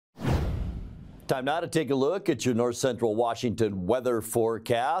Time now to take a look at your north central Washington weather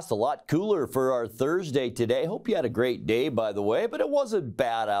forecast. A lot cooler for our Thursday today. Hope you had a great day, by the way, but it wasn't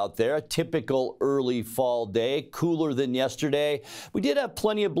bad out there. A typical early fall day, cooler than yesterday. We did have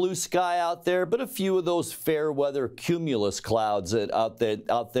plenty of blue sky out there, but a few of those fair weather cumulus clouds out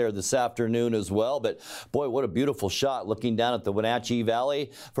there this afternoon as well. But boy, what a beautiful shot looking down at the Wenatchee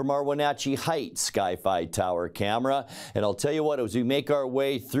Valley from our Wenatchee Heights Sky-Fi Tower camera. And I'll tell you what, as we make our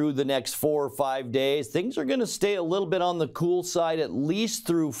way through the next 4 or 5 days, things are going to stay a little bit on the cool side at least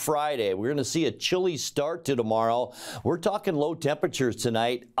through Friday. We're going to see a chilly start to tomorrow. We're talking low temperatures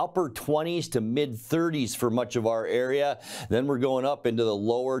tonight, upper 20s to mid 30s for much of our area. Then we're going up into the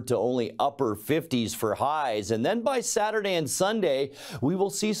lower to only upper 50s for highs. And then by Saturday and Sunday, we will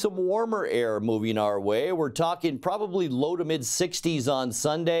see some warmer air moving our way. We're talking probably low to mid 60s on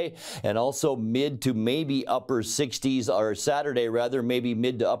Sunday and also mid to maybe upper 60s, or Saturday rather, maybe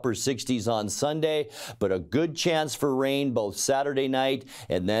mid to upper 60s on Sunday, but a good chance for rain both Saturday night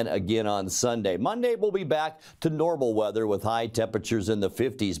and then again on Sunday. Monday we'll be back to normal weather with high temperatures in the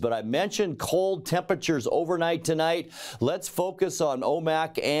 50s, but I mentioned cold temperatures overnight tonight. Let's focus on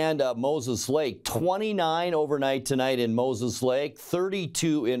Omak and Moses Lake. 29 overnight tonight in Moses Lake,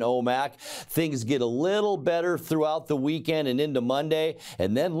 32 in Omak. Things get a little better throughout the weekend and into Monday,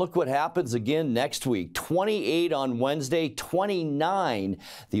 and then look what happens again next week. 28 on Wednesday, 29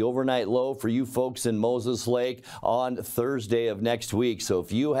 the overnight low for you folks in Moses Lake on Thursday of next week. So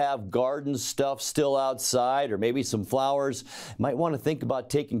if you have garden stuff still outside or maybe some flowers, might want to think about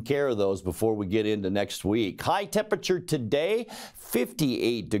taking care of those before we get into next week. High temperature today,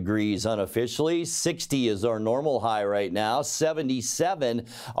 58 degrees unofficially. 60 is our normal high right now. 77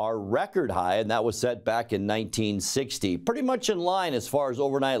 our record high, and that was set back in 1960. Pretty much in line as far as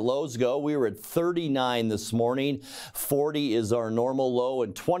overnight lows go. We were at 39 this morning. 40 is our normal low,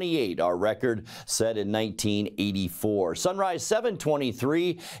 and 28 our record set in 1984. Sunrise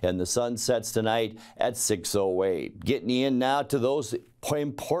 7:23, and the sun sets tonight at 6:08. Getting you in now to those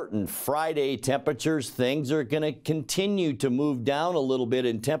important Friday temperatures. Things are going to continue to move down a little bit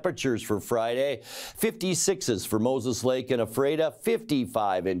in temperatures for Friday. 56s for Moses Lake and Ephrata,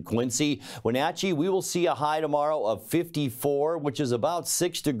 55 in Quincy. Wenatchee, we will see a high tomorrow of 54, which is about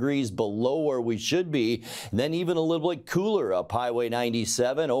 6 degrees below where we should be. And then even a little bit cooler up Highway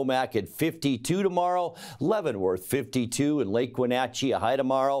 97. Omak at 52 tomorrow. Leavenworth 52, and Lake Wenatchee a high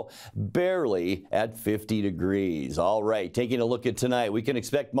tomorrow barely at 50 degrees. All right, taking a look at tonight. We can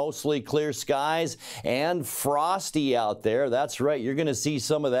expect mostly clear skies and frosty out there. That's right. You're going to see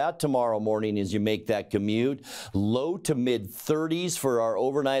some of that tomorrow morning as you make that commute. Low to mid 30s for our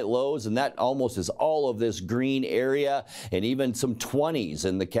overnight lows, and that almost is all of this green area, and even some 20s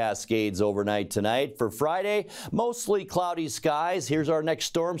in the Cascades overnight tonight. For Friday, mostly cloudy skies. Here's our next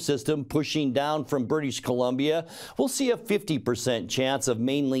storm system pushing down from British Columbia. We'll see a 50% chance of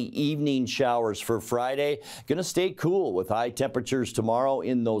mainly evening showers for Friday. Going to stay cool with high temperatures tomorrow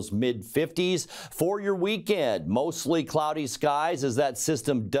in those mid-50s. For your weekend, mostly cloudy skies as that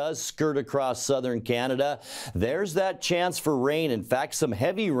system does skirt across southern Canada. There's that chance for rain. In fact, some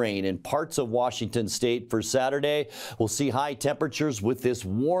heavy rain in parts of Washington state for Saturday. We'll see high temperatures with this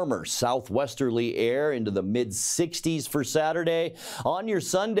warmer southwesterly air into the mid-60s for Saturday. On your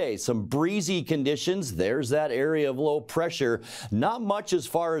Sunday, some breezy conditions. There's that area of low pressure. Not much as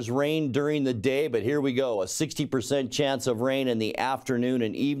far as rain during the day, but here we go. A 60% chance of rain in the afternoon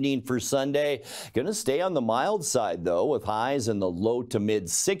and evening for Sunday. Going to stay on the mild side, though, with highs in the low to mid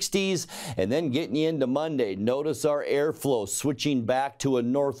 60s. And then getting you into Monday, notice our airflow switching back to a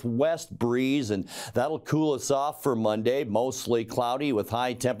northwest breeze, and that'll cool us off for Monday. Mostly cloudy with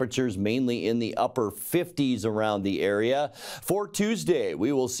high temperatures mainly in the upper 50s around the area. For Tuesday,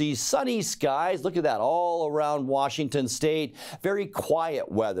 we will see sunny skies. Look at that all around Washington state. Very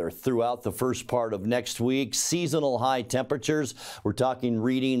quiet weather throughout the first part of next week. Seasonal high temperatures. We're talking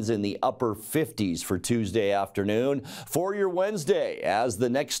readings in the upper 50s for Tuesday afternoon. For your Wednesday, as the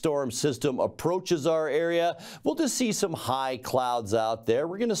next storm system approaches our area, we'll just see some high clouds out there.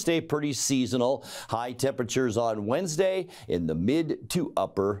 We're going to stay pretty seasonal. High temperatures on Wednesday in the mid to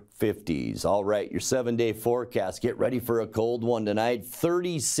upper 50s. All right, your 7-day forecast. Get ready for a cold one tonight.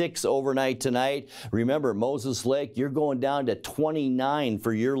 36 overnight tonight. Remember, Moses Lake, you're going down to 29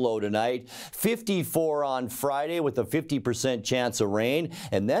 for your low tonight. 54 on Friday with a 50% chance chance of rain.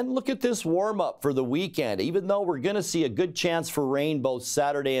 And then look at this warm up for the weekend. Even though we're going to see a good chance for rain both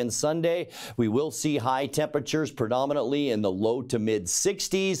Saturday and Sunday, we will see high temperatures predominantly in the low to mid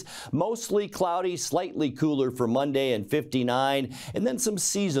 60s. Mostly cloudy, slightly cooler for Monday and 59. And then some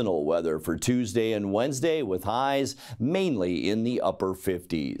seasonal weather for Tuesday and Wednesday with highs mainly in the upper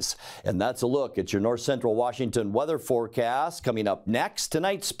 50s. And that's a look at your North Central Washington weather forecast. Coming up next,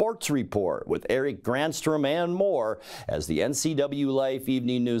 tonight's sports report with Eric Granstrom and more as the NCWLIFE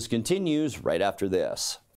Evening News continues right after this.